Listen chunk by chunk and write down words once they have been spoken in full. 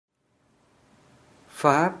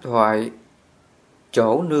Pháp thoại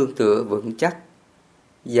Chỗ Nương Tựa Vững Chắc,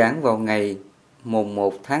 giảng vào ngày mùng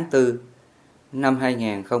 1 tháng 4 năm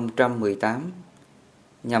 2018,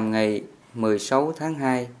 nhằm ngày 16 tháng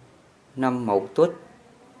 2 năm Mậu Tuất.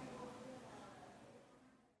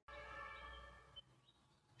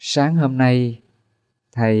 Sáng hôm nay,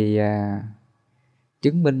 Thầy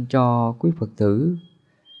chứng minh cho quý Phật tử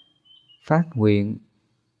phát nguyện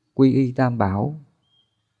quy y Tam Bảo.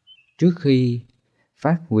 Trước khi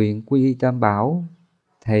phát nguyện quy y Tam Bảo,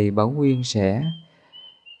 Thầy Bảo Nguyên sẽ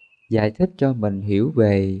giải thích cho mình hiểu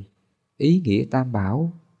về ý nghĩa Tam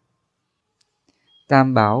Bảo.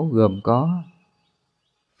 Tam Bảo gồm có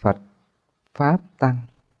Phật, Pháp, Tăng.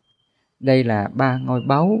 Đây là ba ngôi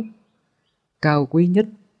báu cao quý nhất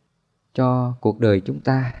cho cuộc đời chúng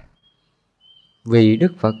ta. Vì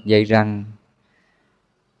Đức Phật dạy rằng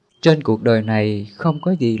trên cuộc đời này không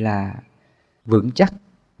có gì là vững chắc,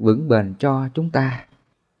 vững bền cho chúng ta.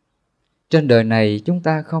 Trên đời này chúng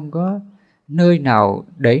ta không có nơi nào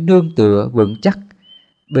để nương tựa vững chắc,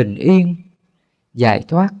 bình yên, giải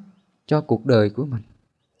thoát cho cuộc đời của mình.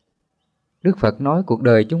 Đức Phật nói cuộc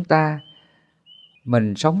đời chúng ta,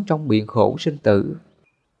 mình sống trong biển khổ sinh tử.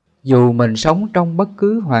 Dù mình sống trong bất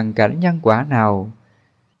cứ hoàn cảnh nhân quả nào,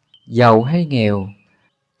 giàu hay nghèo,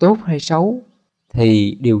 tốt hay xấu,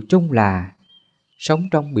 thì điều chung là sống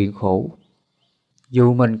trong biển khổ.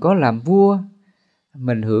 Dù mình có làm vua,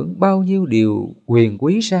 mình hưởng bao nhiêu điều quyền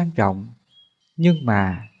quý sang trọng, nhưng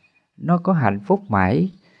mà nó có hạnh phúc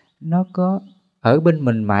mãi, nó có ở bên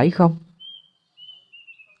mình mãi không?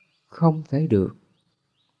 Không thể được.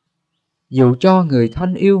 Dù cho người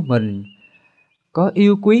thân yêu mình, có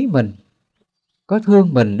yêu quý mình, có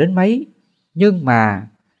thương mình đến mấy, nhưng mà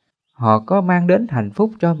họ có mang đến hạnh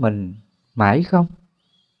phúc cho mình mãi không?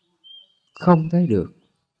 Không thể được.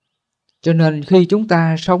 Cho nên khi chúng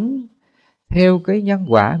ta sống theo cái nhân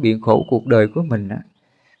quả biển khổ cuộc đời của mình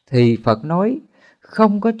thì Phật nói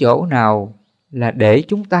không có chỗ nào là để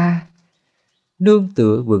chúng ta nương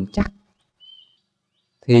tựa vững chắc.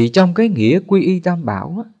 Thì trong cái nghĩa quy y Tam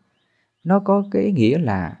Bảo nó có cái nghĩa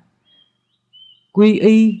là quy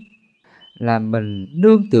y là mình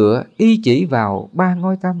nương tựa y chỉ vào ba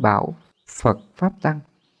ngôi Tam Bảo Phật, Pháp, Tăng.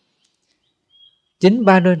 Chính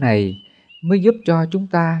ba nơi này mới giúp cho chúng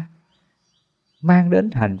ta mang đến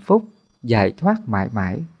hạnh phúc, giải thoát mãi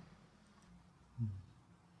mãi.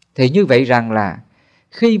 Thì như vậy rằng là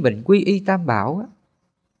khi mình quy y Tam Bảo,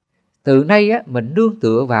 từ nay mình nương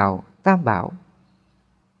tựa vào Tam Bảo.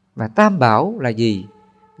 Và Tam Bảo là gì?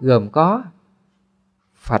 Gồm có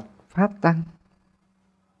Phật, Pháp, Tăng.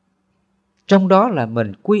 Trong đó là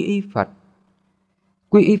mình quy y Phật.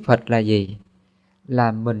 Quy y Phật là gì?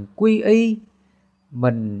 Là mình quy y,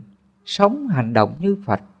 mình sống hành động như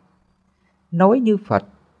Phật, nói như Phật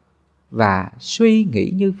và suy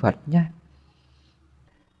nghĩ như Phật nha.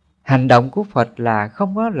 Hành động của Phật là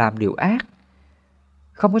không có làm điều ác,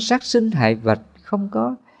 không có sát sinh hại vật, không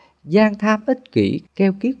có gian tham ích kỷ,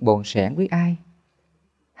 keo kiết bòn sẻn với ai.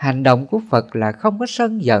 Hành động của Phật là không có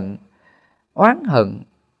sân giận, oán hận,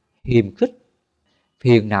 hiềm khích,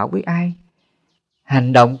 phiền não với ai.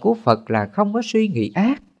 Hành động của Phật là không có suy nghĩ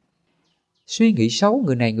ác, suy nghĩ xấu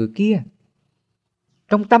người này người kia.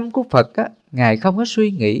 Trong tâm của Phật Ngài không có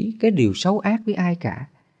suy nghĩ cái điều xấu ác với ai cả.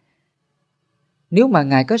 Nếu mà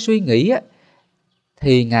Ngài có suy nghĩ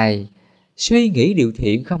thì Ngài suy nghĩ điều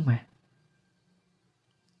thiện không à.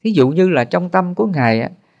 Ví dụ như là trong tâm của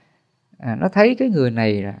Ngài nó thấy cái người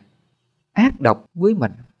này là ác độc với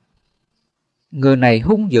mình, người này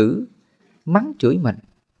hung dữ, mắng chửi mình.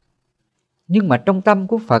 Nhưng mà trong tâm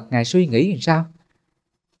của Phật Ngài suy nghĩ làm sao?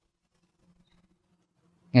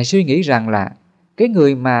 Ngài suy nghĩ rằng là cái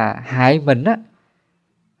người mà hại mình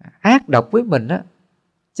ác độc với mình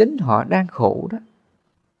chính họ đang khổ đó.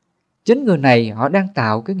 Chính người này họ đang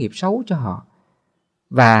tạo cái nghiệp xấu cho họ,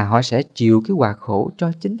 và họ sẽ chịu cái quả khổ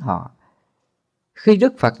cho chính họ. Khi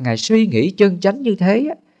Đức Phật Ngài suy nghĩ chân chánh như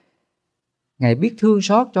thế, Ngài biết thương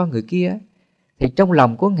xót cho người kia, thì trong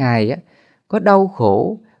lòng của Ngài có đau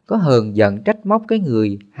khổ, có hờn giận trách móc cái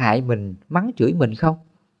người hại mình, mắng chửi mình không?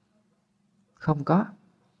 Không có.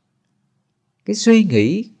 Cái suy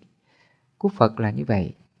nghĩ của Phật là như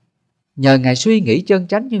vậy. Nhờ Ngài suy nghĩ chân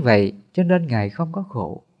chánh như vậy cho nên Ngài không có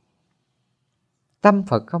khổ. Tâm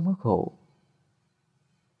Phật không có khổ.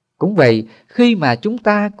 Cũng vậy, khi mà chúng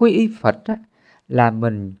ta quy y Phật là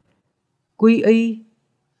mình quy y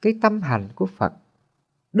cái tâm hành của Phật,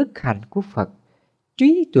 đức hạnh của Phật,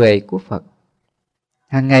 trí tuệ của Phật.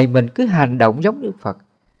 Hàng ngày mình cứ hành động giống như Phật,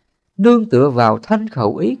 nương tựa vào thân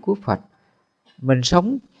khẩu ý của Phật, mình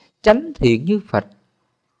sống chánh thiện như Phật,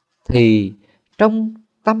 thì trong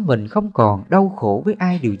tâm mình không còn đau khổ với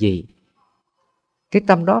ai điều gì. Cái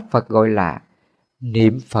tâm đó Phật gọi là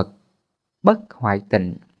niệm Phật bất hoại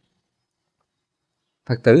tịnh.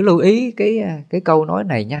 Phật tử lưu ý cái câu nói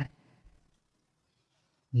này nha.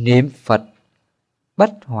 Niệm Phật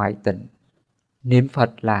bất hoại tịnh. Niệm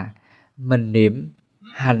Phật là mình niệm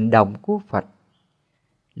hành động của Phật,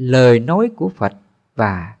 lời nói của Phật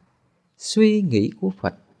và suy nghĩ của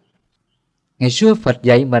Phật. Ngày xưa Phật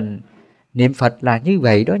dạy mình niệm Phật là như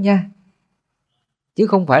vậy đó nha. Chứ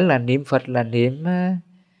không phải là niệm Phật là niệm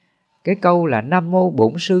cái câu là Nam Mô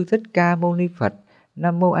Bổn Sư Thích Ca Mâu Ni Phật,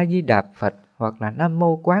 Nam Mô A Di Đà Phật, hoặc là Nam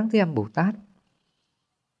Mô Quán Thế Âm Bồ Tát.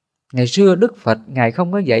 Ngày xưa Đức Phật Ngài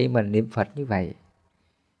không có dạy mình niệm Phật như vậy.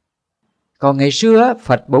 Còn ngày xưa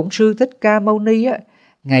Phật Bổn Sư Thích Ca Mâu Ni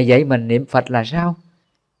Ngài dạy mình niệm Phật là sao?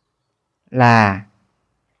 Là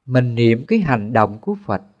mình niệm cái hành động của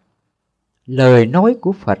Phật, lời nói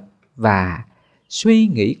của Phật và suy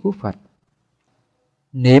nghĩ của Phật.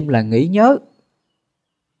 Niệm là nghĩ nhớ,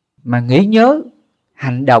 mà nghĩ nhớ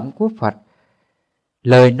hành động của Phật,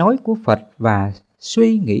 lời nói của Phật và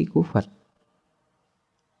suy nghĩ của Phật.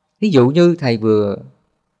 Ví dụ như thầy vừa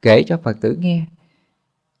kể cho Phật tử nghe,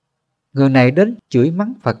 người này đến chửi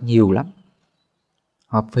mắng Phật nhiều lắm,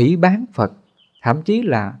 họ phỉ báng Phật, thậm chí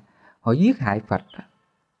là họ giết hại Phật.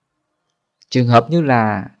 Trường hợp như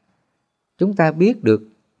là chúng ta biết được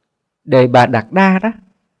Đề Bà Đạt Đa đó,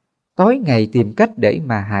 tối ngày tìm cách để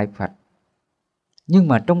mà hại Phật. Nhưng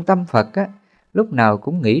mà trong tâm Phật lúc nào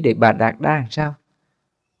cũng nghĩ Đề Bà Đạt Đa làm sao?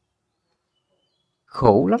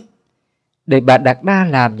 Khổ lắm. Đề Bà Đạt Đa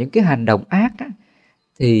làm những cái hành động ác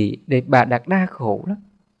thì Đề Bà Đạt Đa khổ lắm.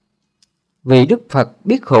 Vì Đức Phật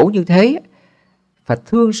biết khổ như thế, Phật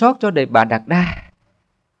thương xót cho Đề Bà Đạt Đa.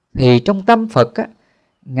 Thì trong tâm Phật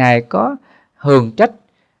Ngài có hờn trách,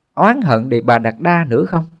 oán hận Đề Bà Đạt Đa nữa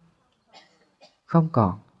không? Không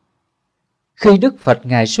còn. Khi Đức Phật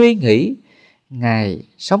Ngài suy nghĩ, Ngài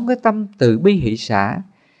sống cái tâm từ bi hỷ xả,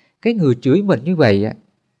 cái người chửi mình như vậy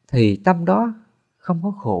thì tâm đó không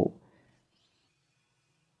có khổ.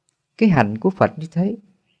 Cái hạnh của Phật như thế.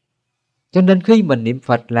 Cho nên khi mình niệm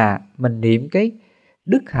Phật là mình niệm cái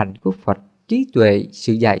đức hạnh của Phật, trí tuệ,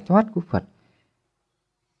 sự giải thoát của Phật.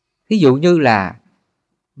 Ví dụ như là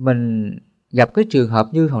mình gặp cái trường hợp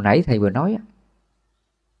như hồi nãy thầy vừa nói,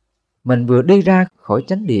 mình vừa đi ra khỏi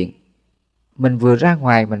chánh điện, mình vừa ra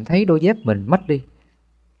ngoài mình thấy đôi dép mình mất đi,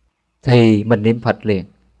 thì mình niệm Phật liền.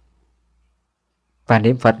 Và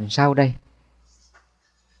niệm Phật làm sao đây?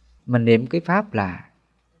 Mình niệm cái pháp là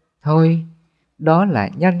thôi, đó là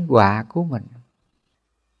nhân quả của mình.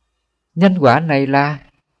 Nhân quả này là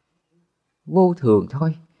vô thường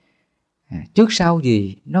thôi, trước sau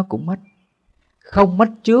gì nó cũng mất. Không mất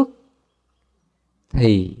trước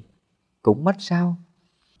thì cũng mất sau.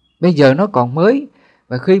 Bây giờ nó còn mới,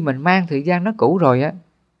 và khi mình mang thời gian nó cũ rồi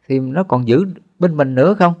thì nó còn giữ bên mình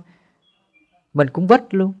nữa không? Mình cũng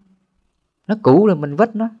vứt luôn. Nó cũ rồi mình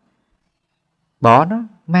vứt nó, bỏ nó,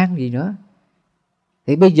 mang gì nữa.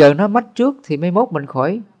 Thì bây giờ nó mất trước thì mai mốt mình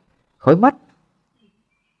khỏi mất.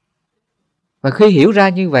 Và khi hiểu ra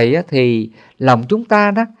như vậy thì lòng chúng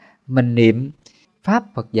ta đó, mình niệm pháp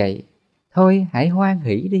Phật dạy, thôi hãy hoan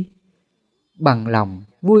hỷ đi, bằng lòng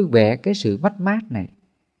vui vẻ cái sự mất mát này.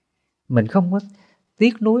 Mình không có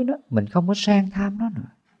tiếc nuối nó, mình không có sang tham nó nữa.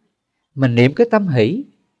 Mình niệm cái tâm hỷ.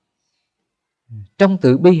 Trong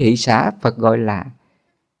từ bi hỷ xả, Phật gọi là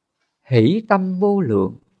hỷ tâm vô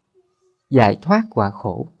lượng, giải thoát quả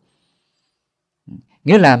khổ.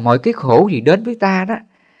 Nghĩa là mọi cái khổ gì đến với ta đó,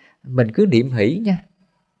 mình cứ niệm hỷ nha.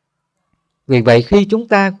 Vì vậy khi chúng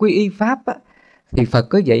ta quy y pháp thì Phật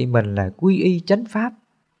có dạy mình là quy y chánh pháp.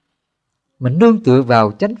 Mình nương tựa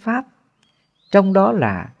vào chánh pháp, trong đó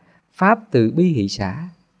là pháp từ bi hỷ xả.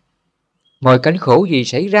 Mọi cảnh khổ gì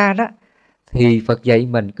xảy ra đó thì Phật dạy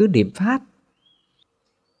mình cứ niệm pháp.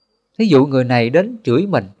 Thí dụ người này đến chửi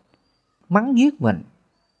mình, mắng giết mình,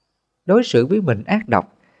 đối xử với mình ác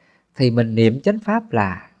độc, thì mình niệm chánh pháp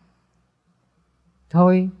là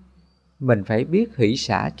thôi, mình phải biết hỷ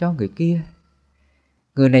xả cho người kia.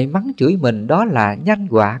 Người này mắng chửi mình, đó là nhân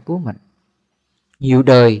quả của mình. Nhiều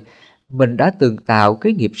đời mình đã từng tạo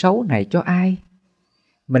cái nghiệp xấu này cho ai,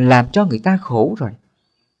 mình làm cho người ta khổ rồi.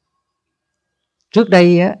 Trước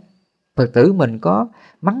đây Phật tử mình có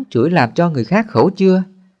mắng chửi làm cho người khác khổ chưa?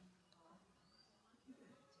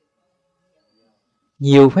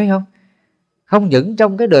 Nhiều phải không? Không những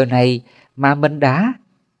trong cái đời này mà mình đã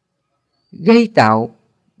gây tạo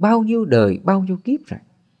bao nhiêu đời, bao nhiêu kiếp rồi.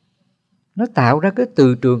 Nó tạo ra cái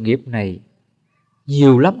từ trường nghiệp này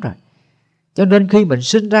nhiều lắm rồi. Cho nên khi mình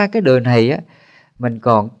sinh ra cái đời này mình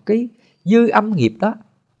còn cái dư âm nghiệp đó.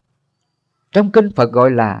 Trong kinh Phật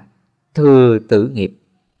gọi là thừa tự nghiệp.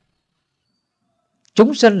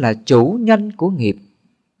 Chúng sinh là chủ nhân của nghiệp,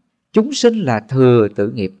 chúng sinh là thừa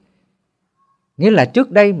tự nghiệp. Nghĩa là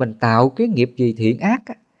trước đây mình tạo cái nghiệp gì thiện ác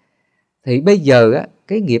á, thì bây giờ á,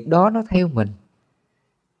 cái nghiệp đó nó theo mình,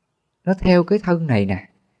 nó theo cái thân này nè.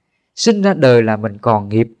 Sinh ra đời là mình còn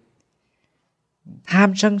nghiệp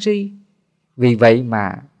tham sân si, vì vậy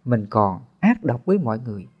mà mình còn ác độc với mọi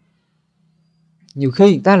người. Nhiều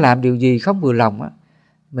khi người ta làm điều gì không vừa lòng á,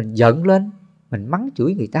 mình giận lên, mình mắng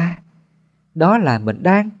chửi người ta. Đó là mình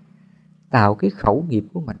đang tạo cái khẩu nghiệp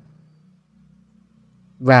của mình.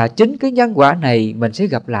 Và chính cái nhân quả này mình sẽ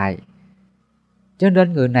gặp lại. Cho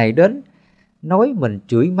nên người này đến nói mình,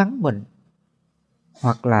 chửi mắng mình,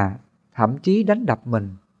 hoặc là thậm chí đánh đập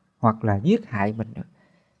mình, hoặc là giết hại mình nữa.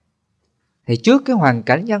 Thì trước cái hoàn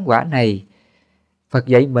cảnh nhân quả này, Phật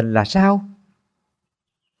dạy mình là sao?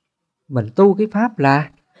 Mình tu cái pháp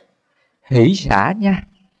là hỷ xả nha.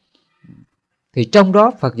 Thì trong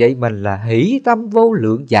đó Phật dạy mình là hỷ tâm vô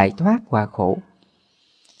lượng giải thoát quả khổ.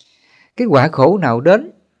 Cái quả khổ nào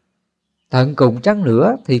đến tận cùng chăng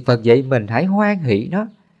nữa thì Phật dạy mình hãy hoan hỷ nó,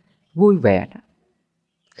 vui vẻ nó,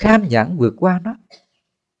 kham nhẫn vượt qua nó.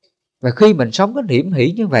 Và khi mình sống cái niệm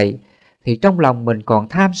hỷ như vậy thì trong lòng mình còn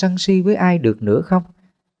tham sân si với ai được nữa không?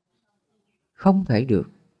 Không thể được.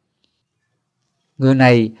 Người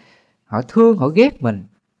này họ thương, họ ghét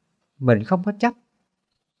mình không có chấp,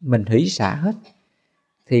 mình hỷ xả hết,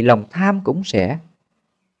 thì lòng tham cũng sẽ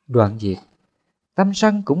đoạn diệt, tâm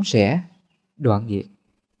sân cũng sẽ đoạn diệt.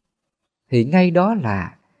 Thì ngay đó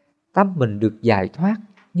là tâm mình được giải thoát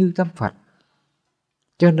như tâm Phật.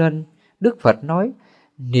 Cho nên Đức Phật nói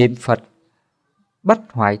niệm Phật bách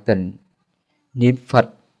hoại tịnh, niệm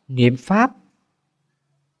Phật, niệm Pháp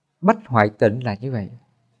bách hoại tịnh là như vậy.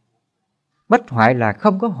 Bách hoại là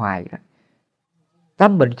không có hoại đó.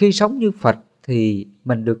 Tâm mình khi sống như Phật thì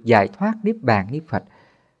mình được giải thoát niết bàn như Phật.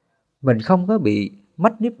 Mình không có bị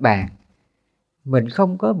mất niết bàn, mình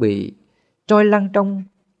không có bị trôi lăn trong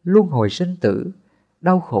luân hồi sinh tử,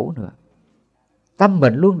 đau khổ nữa. Tâm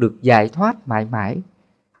mình luôn được giải thoát mãi mãi.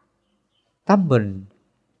 Tâm mình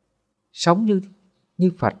sống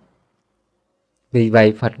như Phật. Vì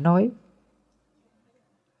vậy Phật nói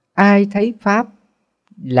ai thấy Pháp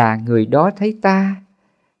là người đó thấy ta,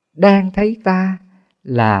 đang thấy ta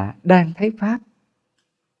là đang thấy Pháp.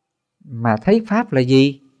 Mà thấy Pháp là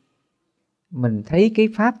gì? Mình thấy cái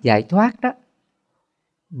Pháp giải thoát đó,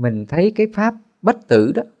 mình thấy cái Pháp bất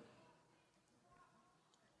tử đó.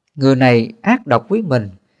 Người này ác độc với mình,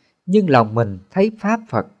 nhưng lòng mình thấy Pháp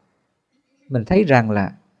Phật. Mình thấy rằng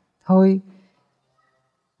là thôi,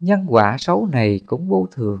 nhân quả xấu này cũng vô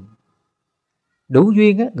thường. Đủ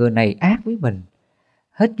duyên á, người này ác với mình.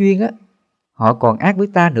 Hết duyên á, họ còn ác với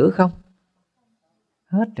ta nữa không?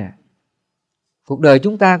 Hết rồi. Cuộc đời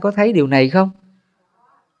chúng ta có thấy điều này không?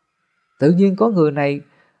 Tự nhiên có người này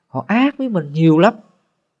họ ác với mình nhiều lắm.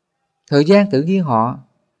 Thời gian tự nhiên họ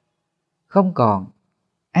không còn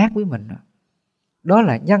ác với mình nữa. Đó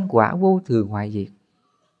là nhân quả vô thường hoại diệt.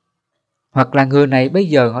 Hoặc là người này bây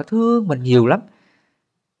giờ họ thương mình nhiều lắm,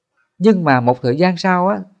 nhưng mà một thời gian sau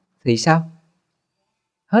á thì sao?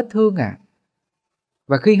 Hết thương à.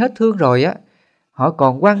 Và khi hết thương rồi á, họ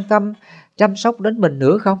còn quan tâm chăm sóc đến mình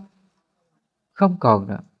nữa không? Không còn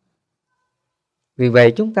nữa. Vì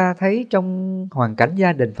vậy chúng ta thấy trong hoàn cảnh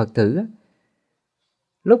gia đình Phật tử á,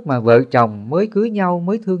 lúc mà vợ chồng mới cưới nhau,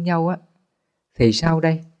 mới thương nhau á, thì sao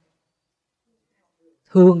đây?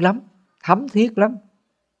 Thương lắm, thấm thiết lắm.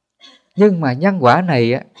 Nhưng mà nhân quả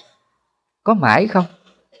này á, có mãi không?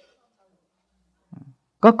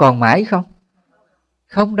 Có còn mãi không?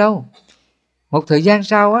 Không đâu. Một thời gian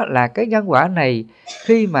sau á, là cái nhân quả này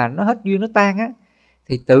khi mà nó hết duyên, nó tan á,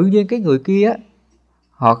 thì tự nhiên cái người kia á,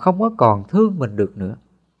 họ không có còn thương mình được nữa.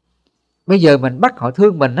 Bây giờ mình bắt họ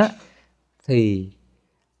thương mình á, thì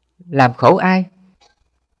làm khổ ai?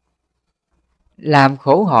 Làm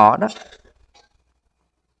khổ họ đó.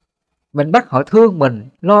 Mình bắt họ thương mình,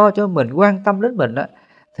 lo cho mình, quan tâm đến mình đó,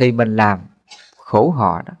 thì mình làm khổ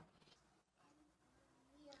họ đó.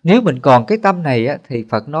 Nếu mình còn cái tâm này á, thì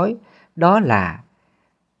Phật nói đó là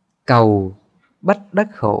cầu bách đắc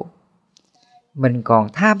khổ. Mình còn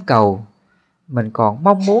tham cầu, mình còn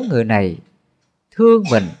mong muốn người này thương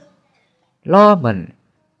mình, lo mình,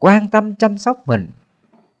 quan tâm chăm sóc mình.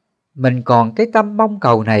 Mình còn cái tâm mong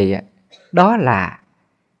cầu này, đó là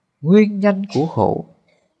nguyên nhân của khổ.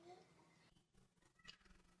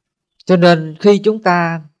 Cho nên khi chúng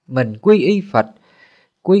ta mình quy y Phật,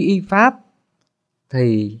 quy y Pháp,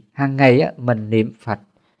 thì hàng ngày á, mình niệm Phật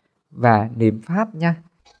và niệm Pháp nha.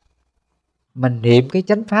 Mình niệm cái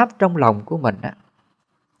chánh Pháp trong lòng của mình á.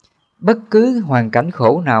 Bất cứ hoàn cảnh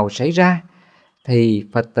khổ nào xảy ra thì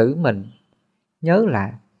Phật tử mình nhớ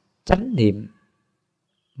là chánh niệm.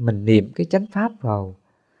 Mình niệm cái chánh pháp vào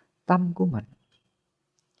tâm của mình,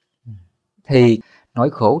 thì nỗi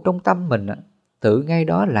khổ trong tâm mình tự ngay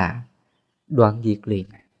đó là đoạn diệt liền.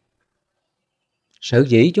 Sở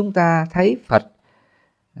dĩ chúng ta thấy Phật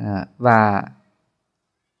và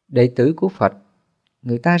đệ tử của Phật,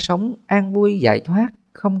 người ta sống an vui giải thoát,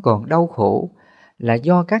 không còn đau khổ, là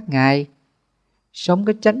do các ngài sống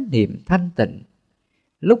cái chánh niệm thanh tịnh,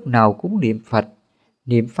 lúc nào cũng niệm Phật,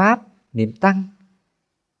 niệm Pháp, niệm Tăng,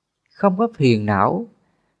 không có phiền não,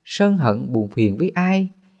 sân hận buồn phiền với ai,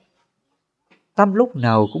 tâm lúc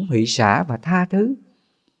nào cũng hỷ xả và tha thứ,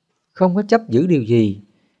 không có chấp giữ điều gì.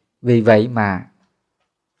 Vì vậy mà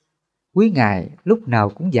quý ngài lúc nào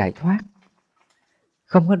cũng giải thoát,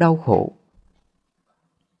 không có đau khổ.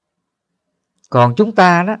 Còn chúng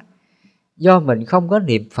ta đó, do mình không có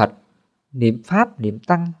niệm Phật, niệm Pháp, niệm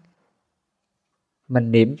Tăng,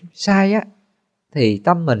 mình niệm sai á, thì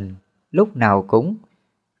tâm mình lúc nào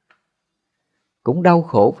cũng đau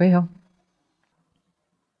khổ, phải không?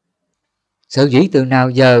 Sở dĩ từ nào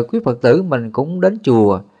giờ quý Phật tử mình cũng đến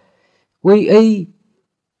chùa quy y,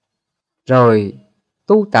 rồi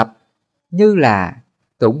tu tập như là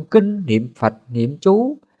tụng kinh, niệm Phật, niệm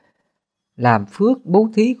chú, làm phước, bố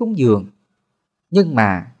thí, cúng dường. Nhưng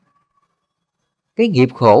mà cái nghiệp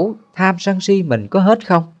khổ tham sân si mình có hết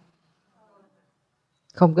không?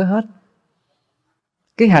 Không có hết.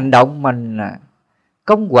 Cái hành động mình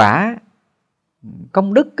công quả,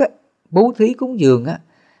 công đức á, bố thí cúng dường á,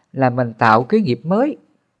 là mình tạo cái nghiệp mới.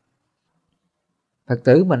 Phật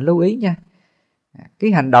tử mình lưu ý nha.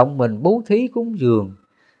 Cái hành động mình bố thí cúng dường,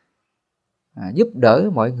 giúp đỡ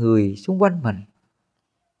mọi người xung quanh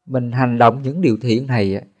mình hành động những điều thiện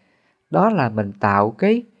này, đó là mình tạo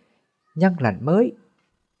cái nhân lành mới.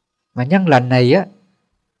 Mà nhân lành này á,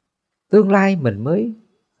 tương lai mình mới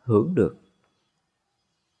hưởng được.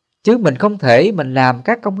 Chứ mình không thể mình làm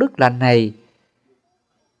các công đức lành này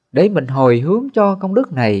để mình hồi hướng cho công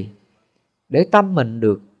đức này, để tâm mình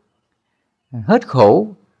được hết khổ,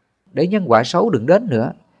 để nhân quả xấu đừng đến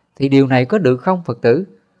nữa. Thì điều này có được không Phật tử?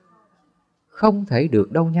 Không thể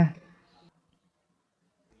được đâu nha.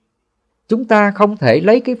 Chúng ta không thể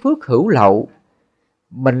lấy cái phước hữu lậu,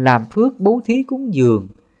 mình làm phước bố thí cúng dường,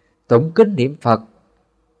 tụng kinh niệm Phật,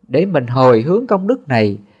 để mình hồi hướng công đức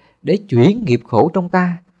này, để chuyển nghiệp khổ trong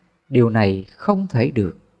ta. Điều này không thể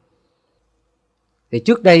được. Thì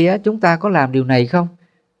trước đây á, chúng ta có làm điều này không?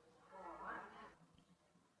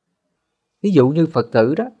 Ví dụ như Phật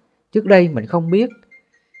tử đó, trước đây mình không biết,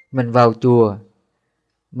 mình vào chùa,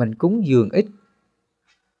 mình cúng dường ít,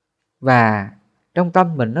 và trong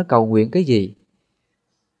tâm mình nó cầu nguyện cái gì?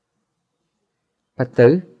 Phật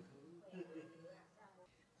tử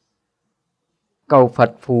cầu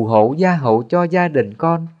Phật phù hộ gia hộ cho gia đình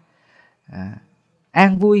con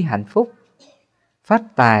an vui hạnh phúc, phát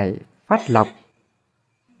tài phát lộc,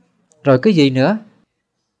 rồi cái gì nữa?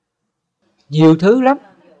 Nhiều thứ lắm,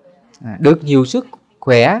 được nhiều sức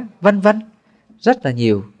khỏe, vân vân, rất là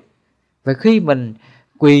nhiều. Và khi mình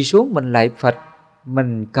quỳ xuống mình lạy Phật,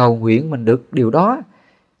 mình cầu nguyện mình được điều đó,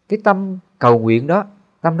 cái tâm cầu nguyện đó,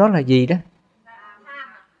 tâm đó là gì đó?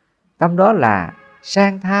 Tâm đó là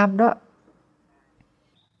sang tham đó.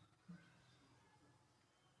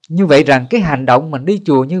 Như vậy rằng cái hành động mình đi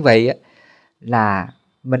chùa như vậy là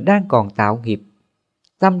mình đang còn tạo nghiệp.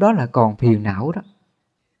 Tâm đó là còn phiền não đó.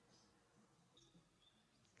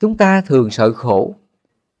 Chúng ta thường sợ khổ,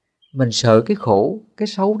 mình sợ cái khổ, cái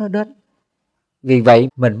xấu nó đến. Vì vậy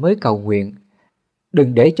mình mới cầu nguyện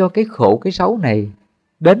đừng để cho cái khổ, cái xấu này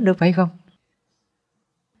đến nữa, phải không?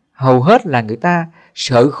 Hầu hết là người ta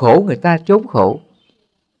sợ khổ, người ta trốn khổ.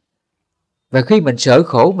 Và khi mình sợ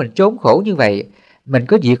khổ, mình trốn khổ như vậy, mình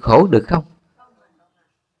có diệt khổ được không?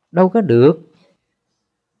 Đâu có được.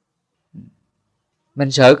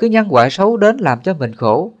 Mình sợ cái nhân quả xấu đến làm cho mình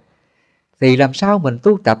khổ, thì làm sao mình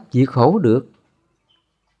tu tập diệt khổ được?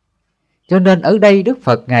 Cho nên ở đây Đức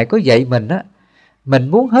Phật Ngài có dạy mình á, mình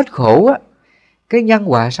muốn hết khổ á, cái nhân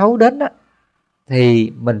quả xấu đến á, thì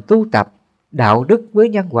mình tu tập đạo đức với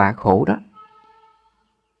nhân quả khổ đó.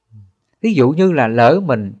 Ví dụ như là lỡ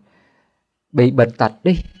mình bị bệnh tật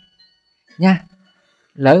đi nha,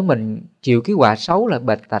 lỡ mình chịu cái quả xấu là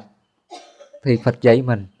bệnh tật, thì Phật dạy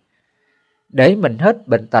mình để mình hết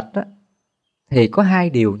bệnh tật á, thì có hai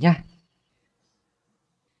điều nha.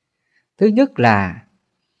 Thứ nhất là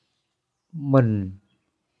mình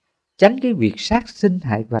tránh cái việc sát sinh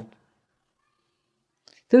hại vật.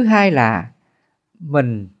 Thứ hai là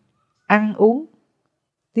mình ăn uống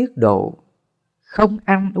tiết độ, không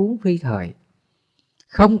ăn uống phi thời,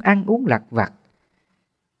 không ăn uống lặt vặt.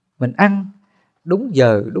 Mình ăn đúng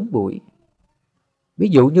giờ đúng buổi. Ví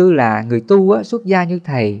dụ như là người tu á, xuất gia như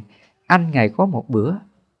thầy, ăn ngày có một bữa,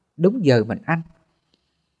 đúng giờ mình ăn.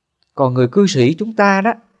 Còn người cư sĩ chúng ta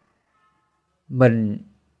đó, mình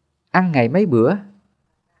ăn ngày mấy bữa?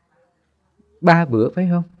 3 bữa phải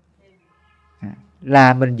không?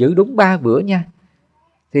 Là mình giữ đúng 3 bữa nha.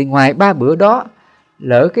 Thì ngoài 3 bữa đó,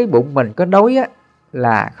 lỡ cái bụng mình có đói á,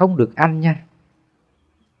 là không được ăn nha.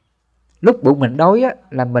 Lúc bụng mình đói á,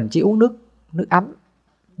 là mình chỉ uống nước ấm,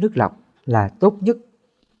 nước lọc là tốt nhất.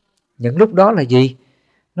 Những lúc đó là gì?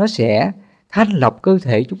 Nó sẽ thanh lọc cơ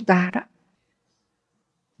thể chúng ta đó.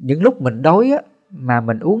 Những lúc mình đói á, mà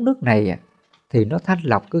mình uống nước này thì nó thanh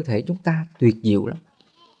lọc cơ thể chúng ta tuyệt diệu lắm.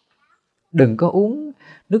 Đừng có uống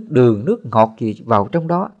nước đường, nước ngọt gì vào trong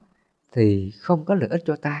đó thì không có lợi ích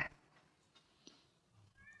cho ta.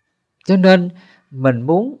 Cho nên mình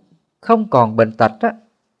muốn không còn bệnh tật á,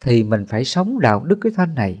 thì mình phải sống đạo đức cái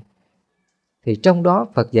thân này. Thì trong đó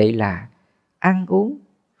Phật dạy là ăn uống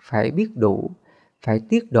phải biết đủ, phải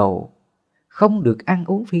tiết độ, không được ăn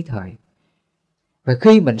uống phi thời. Và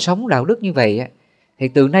khi mình sống đạo đức như vậy á, thì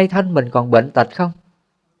từ nay thân mình còn bệnh tật không?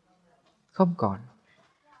 Không còn.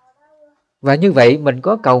 Và như vậy mình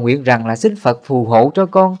có cầu nguyện rằng là xin Phật phù hộ cho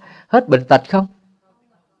con hết bệnh tật không?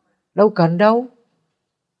 Đâu cần đâu.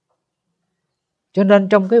 Cho nên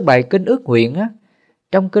trong cái bài kinh ước nguyện á,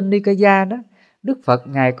 trong kinh Nikaya đó, Đức Phật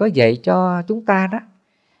Ngài có dạy cho chúng ta đó,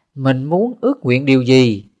 mình muốn ước nguyện điều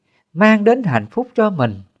gì mang đến hạnh phúc cho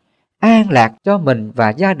mình, an lạc cho mình và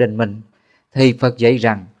gia đình mình, thì Phật dạy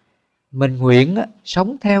rằng mình nguyện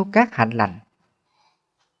sống theo các hạnh lành,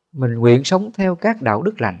 mình nguyện sống theo các đạo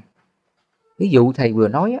đức lành. Ví dụ thầy vừa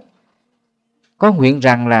nói á, con nguyện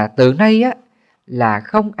rằng là từ nay á, là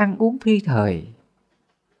không ăn uống phi thời,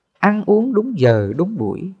 ăn uống đúng giờ đúng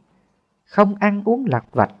buổi, không ăn uống lặt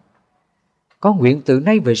vặt. Con nguyện từ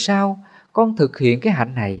nay về sau con thực hiện cái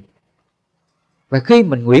hạnh này. Và khi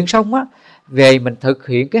mình nguyện xong á, về mình thực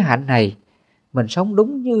hiện cái hạnh này, mình sống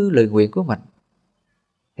đúng như lời nguyện của mình,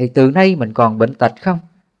 thì từ nay mình còn bệnh tật không?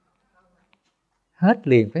 Hết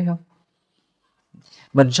liền phải không?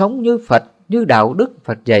 Mình sống như Phật, như đạo đức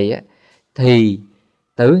Phật dạy á, thì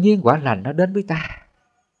tự nhiên quả lành nó đến với ta.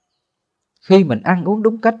 Khi mình ăn uống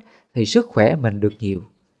đúng cách thì sức khỏe mình được nhiều,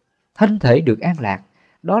 thân thể được an lạc.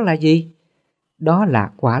 Đó là gì? Đó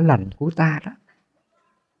là quả lành của ta đó.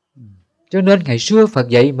 Cho nên ngày xưa Phật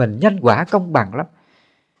dạy mình nhân quả công bằng lắm.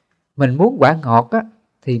 Mình muốn quả ngọt á,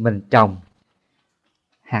 thì mình trồng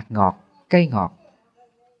hạt ngọt, cây ngọt.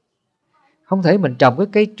 Không thể mình trồng cái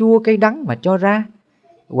cây chua, cây đắng mà cho ra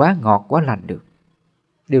quả ngọt, quả lành được.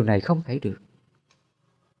 Điều này không thể được.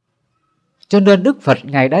 Cho nên Đức Phật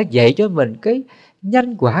Ngài đã dạy cho mình cái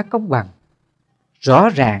nhân quả công bằng, rõ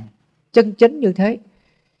ràng, chân chính như thế.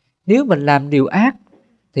 Nếu mình làm điều ác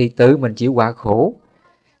thì tự mình chịu quả khổ.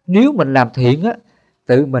 Nếu mình làm thiện á,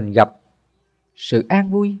 tự mình gặp sự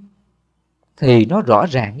an vui. Thì nó rõ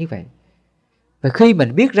ràng như vậy. Và khi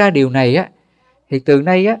mình biết ra điều này á, thì từ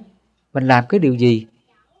nay á, mình làm cái điều gì?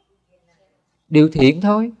 Điều thiện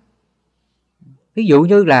thôi. Ví dụ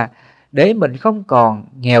như là để mình không còn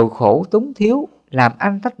nghèo khổ túng thiếu, làm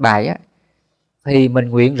ăn thất bại á, thì mình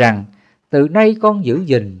nguyện rằng từ nay con giữ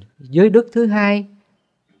gìn giới đức thứ hai,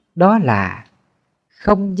 đó là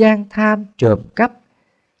không gian tham trộm cắp,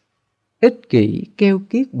 ích kỷ keo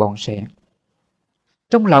kiết bọn sẻn.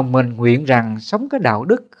 Trong lòng mình nguyện rằng sống cái đạo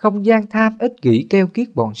đức không gian tham, ích kỷ keo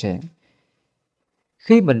kiết bọn sẻn.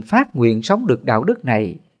 Khi mình phát nguyện sống được đạo đức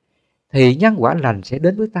này thì nhân quả lành sẽ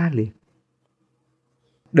đến với ta liền.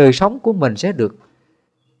 Đời sống của mình sẽ được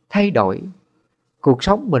thay đổi, cuộc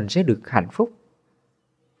sống mình sẽ được hạnh phúc.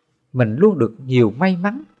 Mình luôn được nhiều may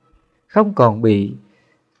mắn, không còn bị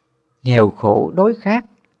nghèo khổ đói khát,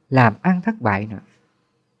 làm ăn thất bại nữa.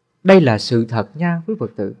 Đây là sự thật nha quý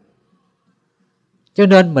Phật tử. Cho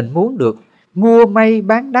nên mình muốn được mua may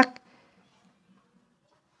bán đắt,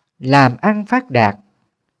 làm ăn phát đạt,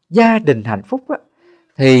 gia đình hạnh phúc á,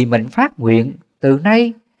 thì mình phát nguyện từ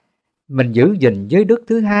nay mình giữ gìn giới đức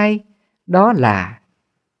thứ hai, đó là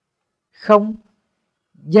không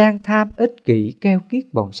gian tham, ích kỷ keo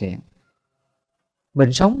kiết bòn sẻn.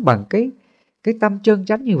 Mình sống bằng cái tâm chân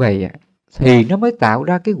chánh như vậy thì nó mới tạo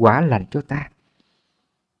ra cái quả lành cho ta.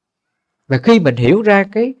 Và khi mình hiểu ra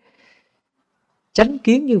cái chánh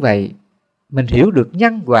kiến như vậy, mình hiểu được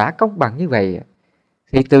nhân quả công bằng như vậy,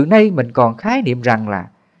 thì từ nay mình còn khái niệm rằng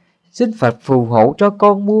là xin Phật phù hộ cho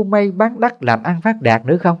con mua may bán đắt, làm ăn phát đạt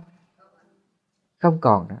nữa không? Không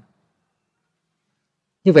còn nữa.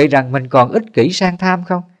 Như vậy rằng mình còn ích kỷ sang tham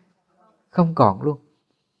không? Không còn luôn.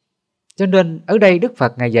 Cho nên ở đây Đức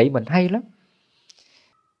Phật Ngài dạy mình hay lắm.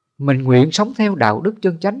 mình nguyện sống theo đạo đức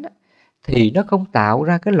chân chánh thì nó không tạo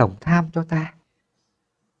ra cái lòng tham cho ta.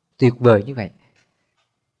 Tuyệt vời như vậy.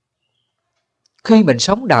 Khi mình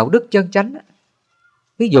sống đạo đức chân chánh,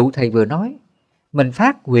 ví dụ thầy vừa nói, mình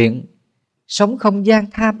phát nguyện sống không gian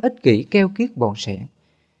tham, ích kỷ, keo kiết, bòn sẻn.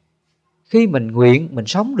 Khi mình nguyện mình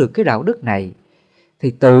sống được cái đạo đức này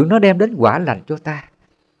thì tự nó đem đến quả lành cho ta.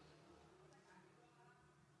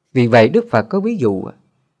 Vì vậy Đức Phật có ví dụ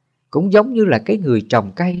cũng giống như là cái người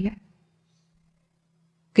trồng cây á.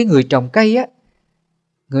 Cái người trồng cây á,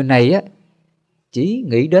 người này á chỉ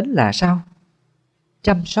nghĩ đến là sao?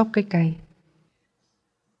 Chăm sóc cái cây,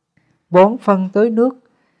 bón phân tưới nước,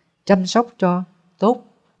 chăm sóc cho tốt.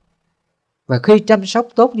 Và khi chăm sóc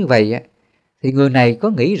tốt như vậy á, thì người này có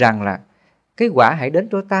nghĩ rằng là cái quả hãy đến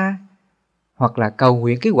cho ta, hoặc là cầu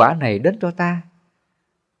nguyện cái quả này đến cho ta.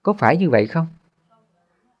 Có phải như vậy không?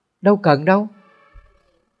 Đâu cần đâu.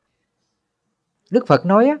 Đức Phật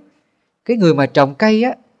nói á, cái người mà trồng cây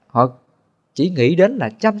á, họ chỉ nghĩ đến là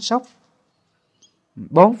chăm sóc,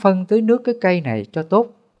 bón phân tưới nước cái cây này cho tốt.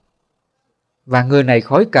 Và người này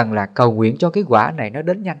khỏi cần là cầu nguyện cho cái quả này nó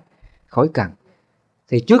đến nhanh, khỏi cần.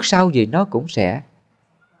 Thì trước sau gì nó cũng sẽ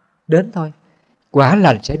đến thôi, quả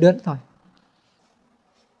lành sẽ đến thôi.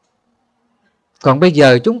 Còn bây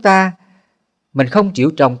giờ chúng ta, mình không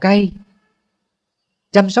chịu trồng cây,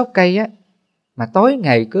 chăm sóc cây á, mà tối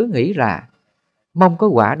ngày cứ nghĩ là mong có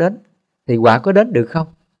quả đến, thì quả có đến được không?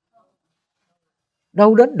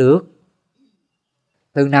 Đâu đến được.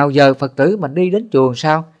 Từ nào giờ Phật tử mình đi đến chùa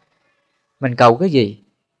sao? Mình cầu cái gì?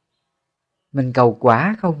 Mình cầu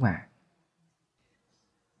quả không à?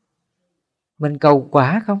 Mình cầu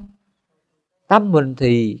quả không? Tâm mình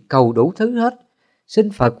thì cầu đủ thứ hết.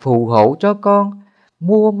 Xin Phật phù hộ cho con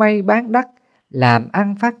mua may bán đắt, làm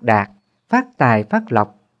ăn phát đạt, phát tài phát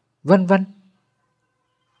lộc, vân vân.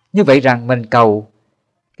 Như vậy rằng mình cầu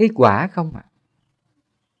cái quả không à?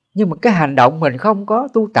 Nhưng mà cái hành động mình không có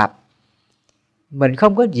tu tập, mình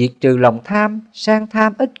không có diệt trừ lòng tham, sang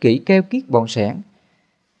tham, ích kỷ, keo kiết, bòn sẻn,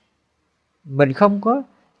 mình không có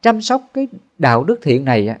chăm sóc cái đạo đức thiện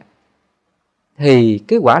này, thì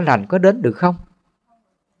cái quả lành có đến được không?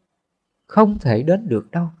 Không thể đến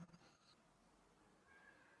được đâu.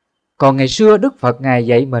 Còn ngày xưa Đức Phật Ngài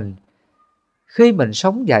dạy mình, khi mình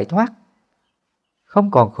sống giải thoát,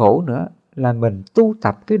 không còn khổ nữa, là mình tu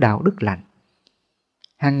tập cái đạo đức lành.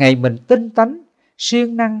 Hàng ngày mình tinh tấn,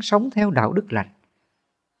 siêng năng sống theo đạo đức lành.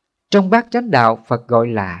 Trong bát chánh đạo, Phật gọi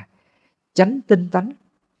là chánh tinh tấn.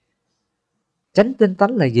 Chánh tinh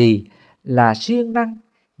tấn là gì? Là siêng năng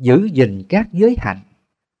giữ gìn các giới hạnh,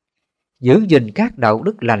 giữ gìn các đạo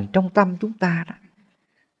đức lành trong tâm chúng ta đó.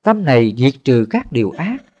 Tâm này diệt trừ các điều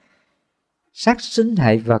ác, sát sinh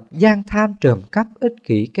hại vật, gian tham trộm cắp, ích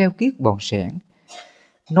kỷ, keo kiết, bòn sẻn,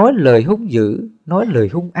 nói lời hung dữ, nói lời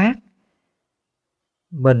hung ác.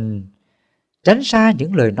 Mình tránh xa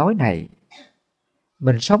những lời nói này,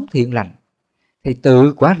 mình sống thiện lành, thì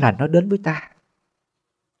tự quả lành nó đến với ta.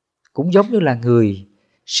 Cũng giống như là người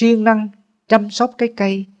siêng năng chăm sóc cái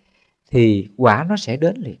cây, thì quả nó sẽ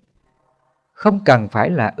đến liền. Không cần phải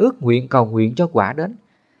là ước nguyện cầu nguyện cho quả đến,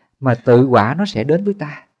 mà tự quả nó sẽ đến với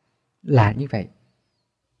ta. Là như vậy.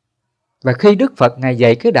 Và khi Đức Phật Ngài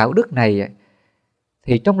dạy cái đạo đức này,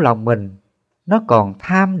 thì trong lòng mình nó còn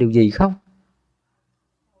tham điều gì không?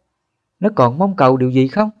 Nó còn mong cầu điều gì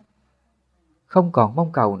không? Không còn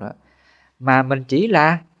mong cầu nữa. Mà mình chỉ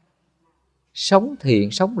là sống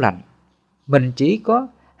thiện, sống lành. Mình chỉ có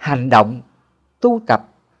hành động, tu tập,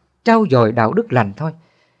 trau dồi đạo đức lành thôi.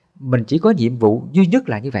 Mình chỉ có nhiệm vụ duy nhất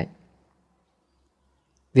là như vậy.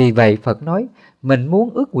 Vì vậy Phật nói, mình muốn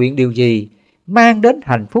ước nguyện điều gì mang đến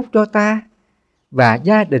hạnh phúc cho ta và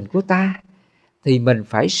gia đình của ta, thì mình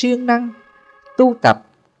phải siêng năng tu tập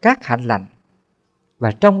các hạnh lành.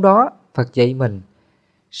 Và trong đó Phật dạy mình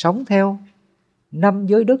sống theo 5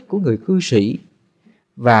 giới đức của người cư sĩ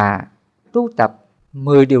và tu tập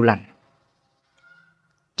 10 điều lành.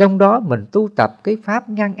 Trong đó mình tu tập cái pháp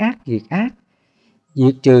ngăn ác diệt ác,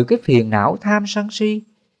 diệt trừ cái phiền não tham sân si.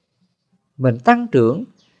 Mình tăng trưởng,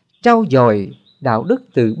 trau dồi đạo đức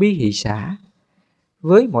từ bi hỷ xả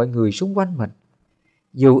với mọi người xung quanh mình.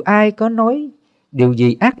 Dù ai có nói điều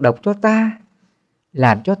gì ác độc cho ta,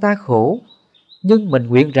 làm cho ta khổ, nhưng mình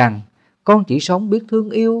nguyện rằng con chỉ sống biết thương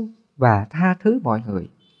yêu và tha thứ mọi người.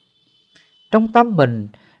 Trong tâm mình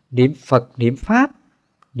niệm Phật, niệm Pháp,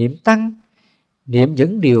 niệm Tăng, niệm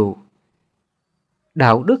những điều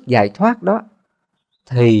đạo đức giải thoát đó,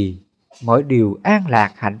 thì mọi điều an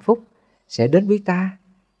lạc hạnh phúc sẽ đến với ta,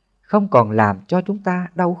 không còn làm cho chúng ta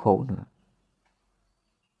đau khổ nữa.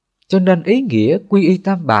 Cho nên ý nghĩa quy y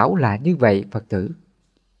tam bảo là như vậy Phật tử.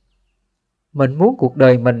 mình muốn cuộc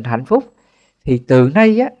đời mình hạnh phúc, thì từ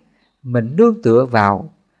nay á, mình nương tựa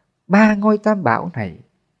vào ba ngôi tam bảo này.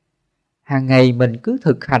 Hàng ngày mình cứ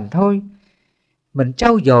thực hành thôi. Mình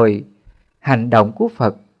trau dồi hành động của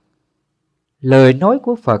Phật, lời nói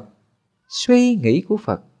của Phật, suy nghĩ của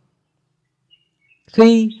Phật.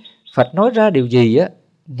 Khi Phật nói ra điều gì á,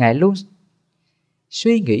 Ngài luôn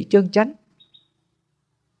suy nghĩ chân chánh.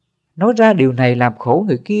 Nói ra điều này làm khổ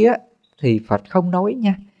người kia á, thì Phật không nói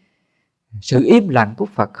nha. Sự im lặng của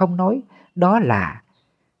Phật không nói, đó là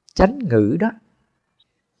chánh ngữ đó.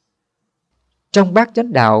 Trong bát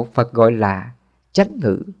chánh đạo, Phật gọi là chánh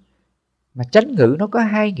ngữ. Mà chánh ngữ nó có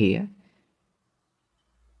hai nghĩa.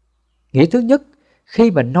 Nghĩa thứ nhất,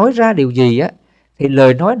 khi mình nói ra điều gì á, thì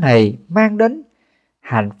lời nói này mang đến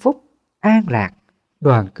hạnh phúc, an lạc,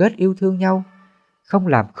 đoàn kết yêu thương nhau, không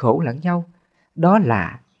làm khổ lẫn nhau. Đó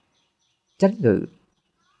là chánh ngữ.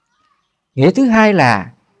 Nghĩa thứ hai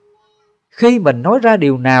là khi mình nói ra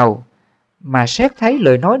điều nào mà xét thấy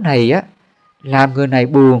lời nói này á, làm người này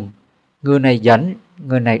buồn, người này giận,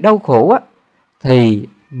 người này đau khổ á, thì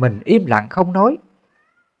mình im lặng không nói.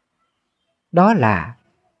 Đó là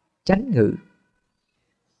chánh ngữ.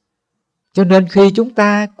 Cho nên khi chúng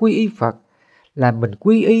ta quy y Phật là mình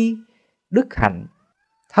quy y đức hạnh,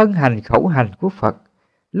 thân hành khẩu hành của Phật,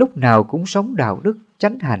 lúc nào cũng sống đạo đức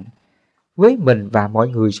chánh hạnh với mình và mọi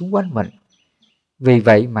người xung quanh mình. Vì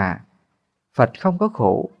vậy mà Phật không có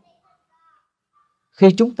khổ.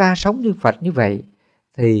 Khi chúng ta sống như Phật như vậy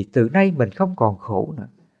thì từ nay mình không còn khổ nữa.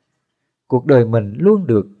 Cuộc đời mình luôn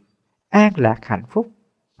được an lạc hạnh phúc,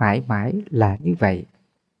 mãi mãi là như vậy.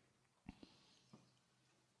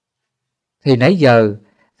 Thì nãy giờ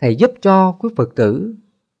Thầy giúp cho quý Phật tử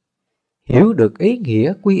hiểu được ý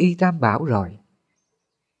nghĩa quy y tam bảo rồi.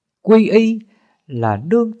 Quy y là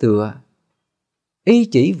nương tựa, y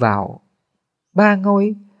chỉ vào ba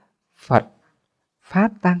ngôi Phật,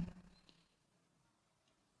 Pháp, Tăng.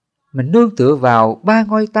 Mình nương tựa vào ba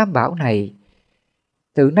ngôi tam bảo này.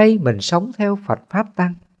 Từ nay mình sống theo Phật, Pháp,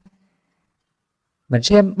 Tăng. Mình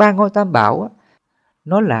xem ba ngôi tam bảo,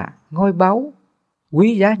 nó là ngôi báu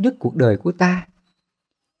quý giá nhất cuộc đời của ta.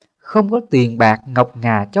 Không có tiền bạc, ngọc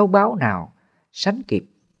ngà, châu báu nào sánh kịp.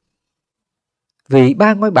 Vì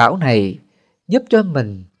ba ngôi bảo này giúp cho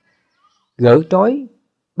mình gỡ trói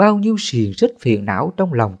bao nhiêu xiềng xích phiền não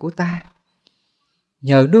trong lòng của ta.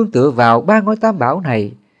 Nhờ nương tựa vào ba ngôi tam bảo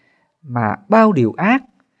này mà bao điều ác,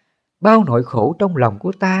 bao nỗi khổ trong lòng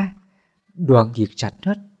của ta đoạn diệt sạch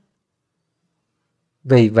hết.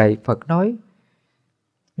 Vì vậy Phật nói,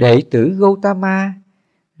 đệ tử Gautama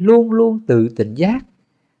luôn luôn tự tỉnh giác,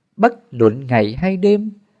 bất luận ngày hay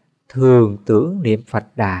đêm, thường tưởng niệm Phật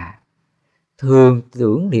Đà, thường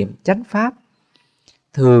tưởng niệm chánh Pháp,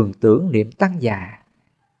 thường tưởng niệm Tăng già.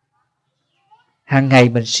 Hàng ngày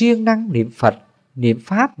mình siêng năng niệm Phật, niệm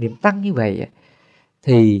Pháp, niệm Tăng như vậy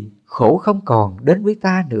thì khổ không còn đến với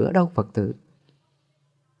ta nữa đâu Phật tử.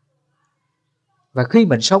 Và khi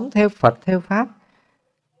mình sống theo Phật, theo Pháp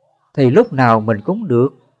thì lúc nào mình cũng được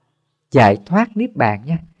giải thoát niết bàn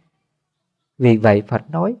nha. Vì vậy Phật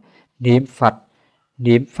nói niệm Phật,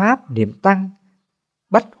 niệm Pháp, niệm Tăng,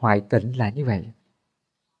 bách hoại tịnh là như vậy.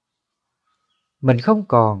 Mình không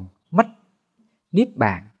còn mất niết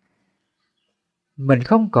bàn, mình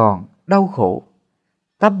không còn đau khổ,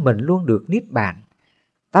 tâm mình luôn được niết bàn,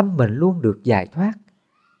 tâm mình luôn được giải thoát,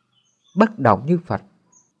 bất động như Phật.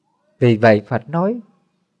 Vì vậy Phật nói,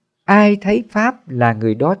 ai thấy Pháp là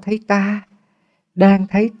người đó thấy ta, đang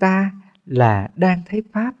thấy ta là đang thấy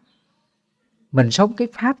Pháp. Mình sống cái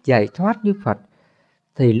Pháp giải thoát như Phật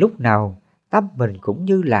thì lúc nào tâm mình cũng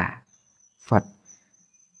như là Phật.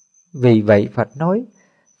 Vì vậy Phật nói,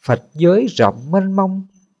 Phật giới rộng mênh mông,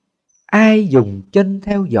 ai dùng chân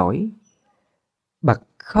theo dõi, bậc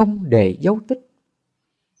không để dấu tích.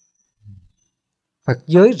 Phật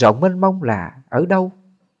giới rộng mênh mông là ở đâu?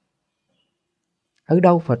 Ở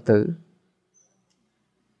đâu Phật tử?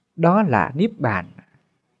 Đó là Niết Bàn.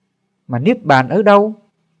 Mà Niết Bàn ở đâu?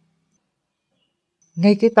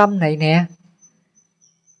 Ngay cái tâm này nè.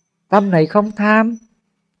 Tâm này không tham,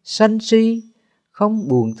 sân si, không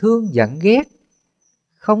buồn thương giận ghét,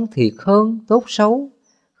 không thiệt hơn tốt xấu,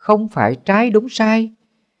 không phải trái đúng sai.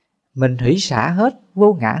 Mình hỷ xả hết,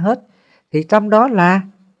 vô ngã hết, thì tâm đó là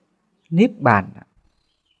Niết Bàn.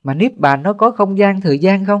 Mà Niết Bàn nó có không gian thời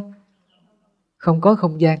gian không? Không có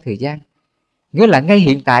không gian thời gian. Nghĩa là ngay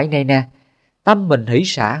hiện tại này nè, tâm mình hỷ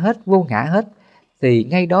xả hết, vô ngã hết, thì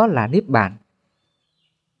ngay đó là Niết Bàn.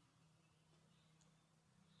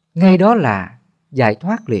 Ngay đó là giải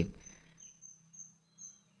thoát liền.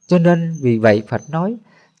 Cho nên vì vậy Phật nói,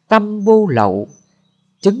 tâm vô lậu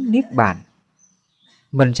chứng Niết Bàn.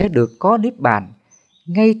 mình sẽ được có niết bàn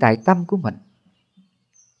ngay tại tâm của mình.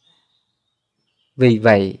 Vì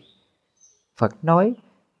vậy, Phật nói,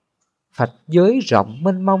 Phật giới rộng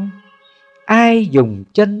mênh mông, ai dùng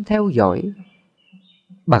chân theo dõi,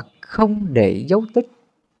 bậc không để dấu tích.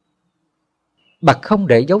 Bậc không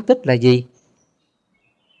để dấu tích là gì?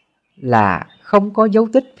 Là không có dấu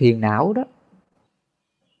tích phiền não đó.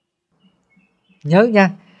 Nhớ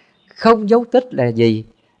nha, không dấu tích là gì?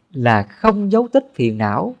 Là không dấu tích phiền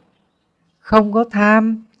não, không có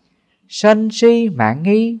tham, sân si mạn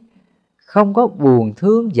nghi, không có buồn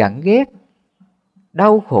thương giận ghét,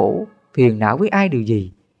 đau khổ, phiền não với ai điều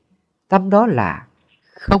gì. Tâm đó là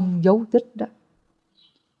không dấu tích đó.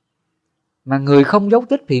 Mà người không dấu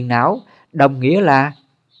tích phiền não đồng nghĩa là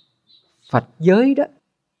Phật giới đó.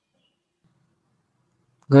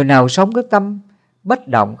 Người nào sống cái tâm bất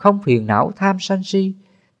động, không phiền não, tham sân si,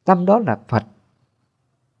 tâm đó là Phật.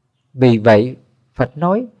 Vì vậy Phật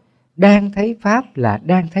nói, đang thấy Pháp là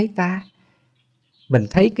đang thấy ta. Mình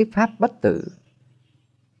thấy cái Pháp bất tử,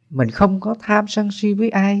 mình không có tham sân si với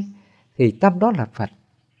ai, thì tâm đó là Phật.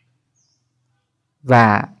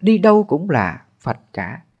 Và đi đâu cũng là Phật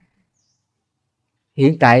cả.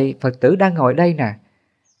 Hiện tại Phật tử đang ngồi đây nè,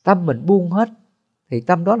 tâm mình buông hết, thì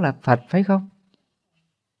tâm đó là Phật, phải không?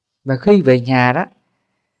 Và khi về nhà đó,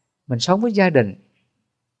 mình sống với gia đình,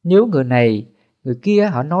 nếu người này, người kia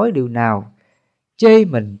họ nói điều nào, chê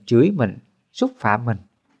mình, chửi mình, xúc phạm mình,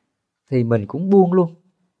 thì mình cũng buông luôn,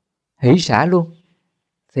 hỷ xả luôn,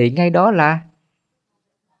 thì ngay đó là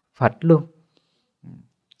Phật luôn.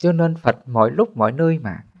 Cho nên Phật mọi lúc mọi nơi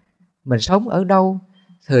mà. Mình sống ở đâu,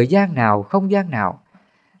 thời gian nào, không gian nào,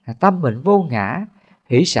 tâm mình vô ngã,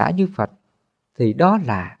 hỷ xả như Phật, thì đó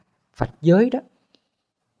là Phật giới đó.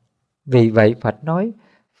 Vì vậy Phật nói,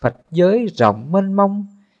 Phật giới rộng mênh mông,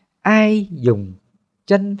 ai dùng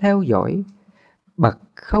chân theo dõi, bậc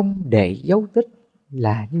không để dấu tích,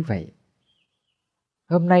 là như vậy.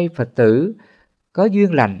 Hôm nay Phật tử có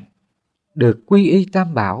duyên lành được quy y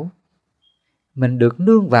Tam Bảo, mình được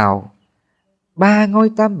nương vào ba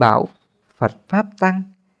ngôi Tam Bảo Phật Pháp Tăng.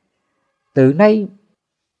 Từ nay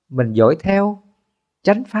mình dõi theo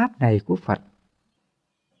chánh pháp này của Phật.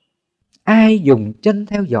 Ai dùng chân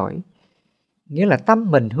theo dõi, nghĩa là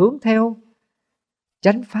tâm mình hướng theo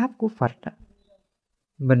chánh pháp của Phật,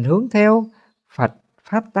 mình hướng theo Phật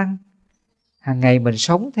Pháp Tăng, hàng ngày mình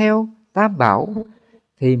sống theo Tam Bảo,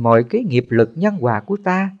 thì mọi cái nghiệp lực nhân quả của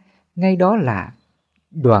ta ngay đó là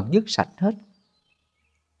đoạn dứt sạch hết.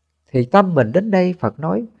 Thì tâm mình đến đây, Phật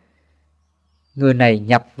nói, người này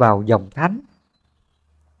nhập vào dòng thánh,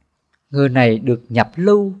 người này được nhập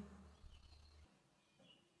lưu.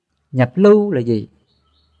 Nhập lưu là gì?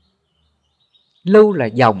 Lưu là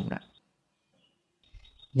dòng đó.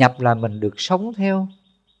 Nhập là mình được sống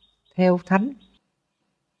theo thánh.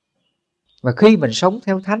 Và khi mình sống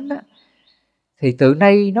theo thánh á, thì từ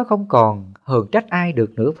nay nó không còn hờn trách ai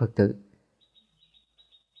được nữa, Phật tử.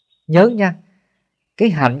 Nhớ nha, cái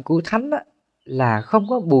hạnh của thánh á, là không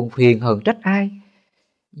có buồn phiền hờn trách ai.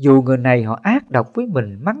 Dù người này họ ác độc với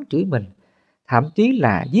mình, mắng chửi mình, thậm chí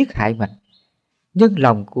là giết hại mình, nhưng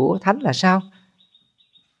lòng của thánh là sao?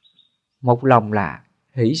 Một lòng là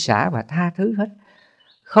hỷ xả và tha thứ hết,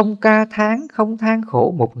 không ca thán, không than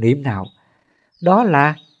khổ một niệm nào. Đó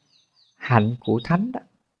là hạnh của thánh đó.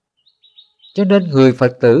 Cho nên người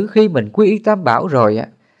Phật tử khi mình quy y Tam Bảo rồi á,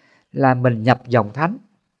 là mình nhập dòng thánh.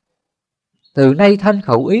 Từ nay thân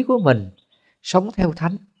khẩu ý của mình sống theo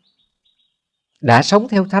thánh. Đã sống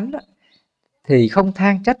theo thánh đó, thì không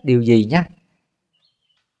than trách điều gì nha.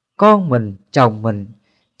 Con mình, chồng mình,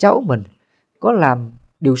 cháu mình có làm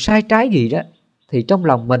điều sai trái gì đó, thì trong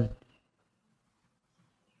lòng mình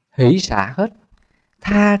hỷ xả hết,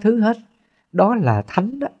 tha thứ hết. Đó là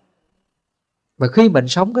thánh đó. Và khi mình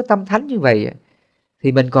sống cái tâm thánh như vậy,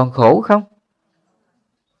 thì mình còn khổ không?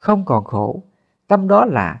 Không còn khổ. Tâm đó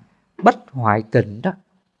là bách hoại tịnh đó.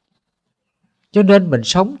 Cho nên mình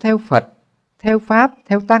sống theo Phật, theo Pháp,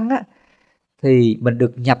 theo Tăng á, thì mình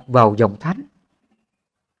được nhập vào dòng thánh.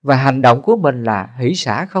 Và hành động của mình là hỷ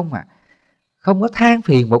xả không à. Không có than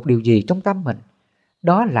phiền một điều gì trong tâm mình.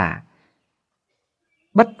 Đó là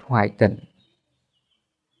bách hoại tịnh.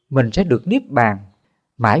 Mình sẽ được niết bàn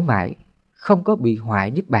mãi mãi, không có bị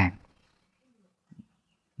hoại niết bàn.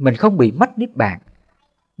 Mình không bị mất niết bàn.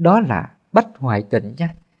 Đó là bách hoại tịnh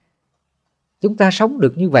nha. Chúng ta sống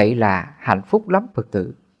được như vậy là hạnh phúc lắm, Phật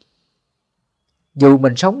tử. Dù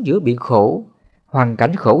mình sống giữa biển khổ, hoàn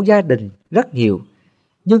cảnh khổ gia đình rất nhiều,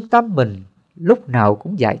 nhưng tâm mình lúc nào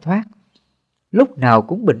cũng giải thoát, lúc nào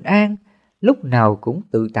cũng bình an, lúc nào cũng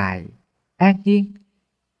tự tại, an nhiên.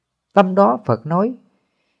 Tâm đó Phật nói,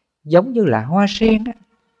 giống như là hoa sen á.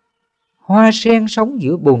 Hoa sen sống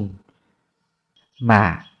giữa bùn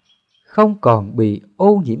mà không còn bị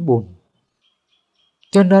ô nhiễm bùn.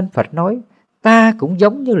 Cho nên Phật nói ta cũng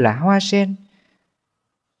giống như là hoa sen.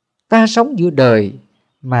 Ta sống giữa đời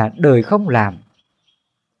mà đời không làm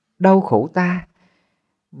đau khổ ta,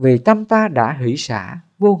 vì tâm ta đã hỷ xả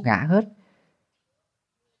vô ngã hết.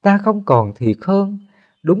 Ta không còn thiệt hơn,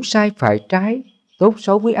 đúng sai phải trái, tốt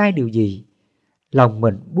xấu với ai điều gì. Lòng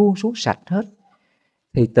mình buông xuống sạch hết,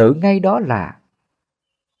 thì tự ngay đó là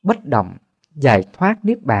bất động, giải thoát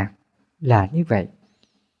niết bàn, là như vậy.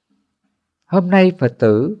 Hôm nay Phật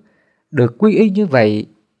tử được quy y như vậy,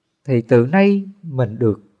 thì từ nay mình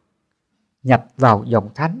được nhập vào dòng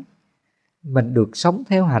thánh, mình được sống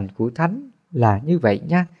theo hành của thánh, là như vậy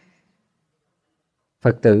nha.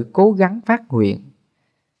 Phật tử cố gắng phát nguyện,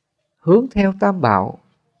 hướng theo Tam Bảo,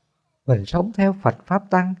 mình sống theo Phật Pháp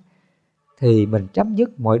Tăng, thì mình chấm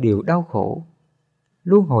dứt mọi điều đau khổ,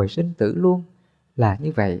 luân hồi sinh tử luôn, là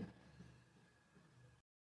như vậy.